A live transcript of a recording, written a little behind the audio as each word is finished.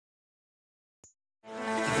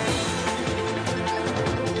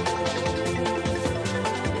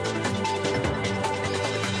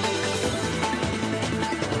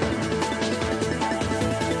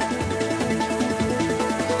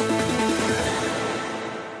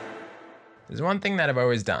There's one thing that I've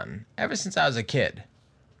always done, ever since I was a kid.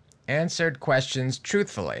 Answered questions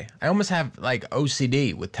truthfully. I almost have, like,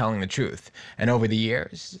 OCD with telling the truth. And over the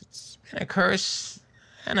years, it's been a curse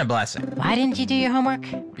and a blessing. Why didn't you do your homework?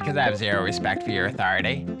 Because I have zero respect for your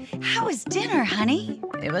authority. How was dinner, honey?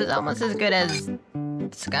 It was almost as good as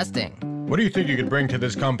disgusting. What do you think you could bring to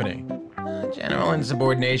this company? General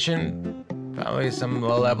insubordination. Probably some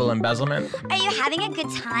low-level embezzlement. Are you having a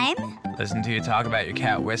good time? Listen to you talk about your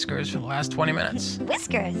cat Whiskers for the last 20 minutes.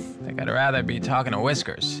 Whiskers. I think I'd rather be talking to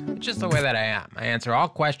Whiskers. It's just the way that I am. I answer all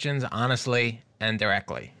questions honestly and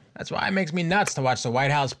directly. That's why it makes me nuts to watch the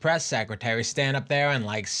White House press secretary stand up there and,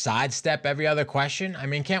 like, sidestep every other question. I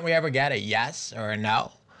mean, can't we ever get a yes or a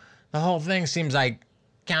no? The whole thing seems, like,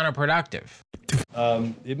 counterproductive.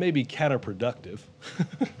 It may be counterproductive.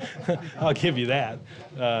 I'll give you that.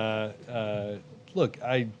 Look,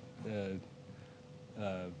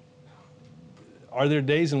 are there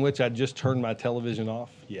days in which I just turn my television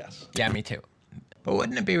off? Yes. Yeah, me too. But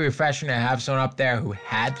wouldn't it be refreshing to have someone up there who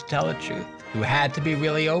had to tell the truth, who had to be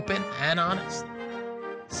really open and honest?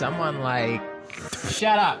 Someone like,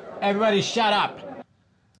 shut up, everybody shut up.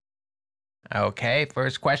 Okay,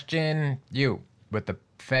 first question, you with the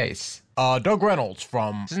face. Doug Reynolds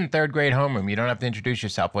from... This isn't third grade homeroom. You don't have to introduce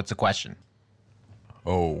yourself. What's the question?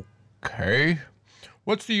 Okay.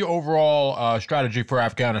 What's the overall strategy for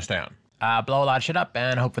Afghanistan? Blow a lot of shit up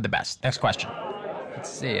and hope for the best. Next question.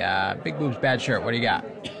 Let's see. Big boobs, bad shirt. What do you got?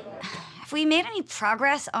 Have we made any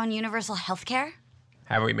progress on universal health care?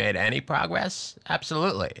 Have we made any progress?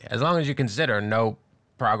 Absolutely. As long as you consider no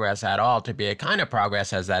progress at all to be a kind of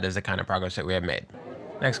progress, as that is the kind of progress that we have made.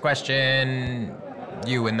 Next question.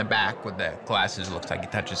 You in the back with the glasses, looks like he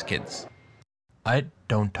touches kids. I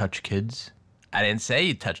don't touch kids. I didn't say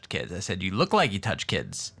you touched kids. I said you look like you touch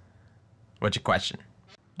kids. What's your question?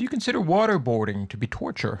 Do you consider waterboarding to be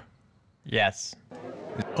torture? Yes.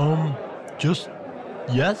 Just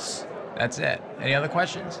yes? That's it. Any other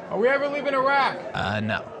questions? Are we ever leaving Iraq?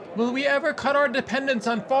 No. Will we ever cut our dependence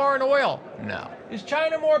on foreign oil? No. Is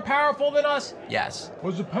China more powerful than us? Yes.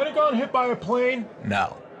 Was the Pentagon hit by a plane?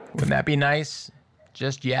 No. Wouldn't that be nice?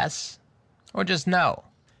 Just yes? Or just no?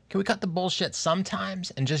 Can we cut the bullshit sometimes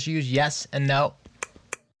and just use yes and no?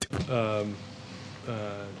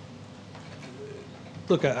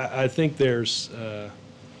 Look, I think there's...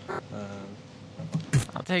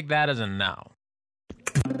 I'll take that as a no.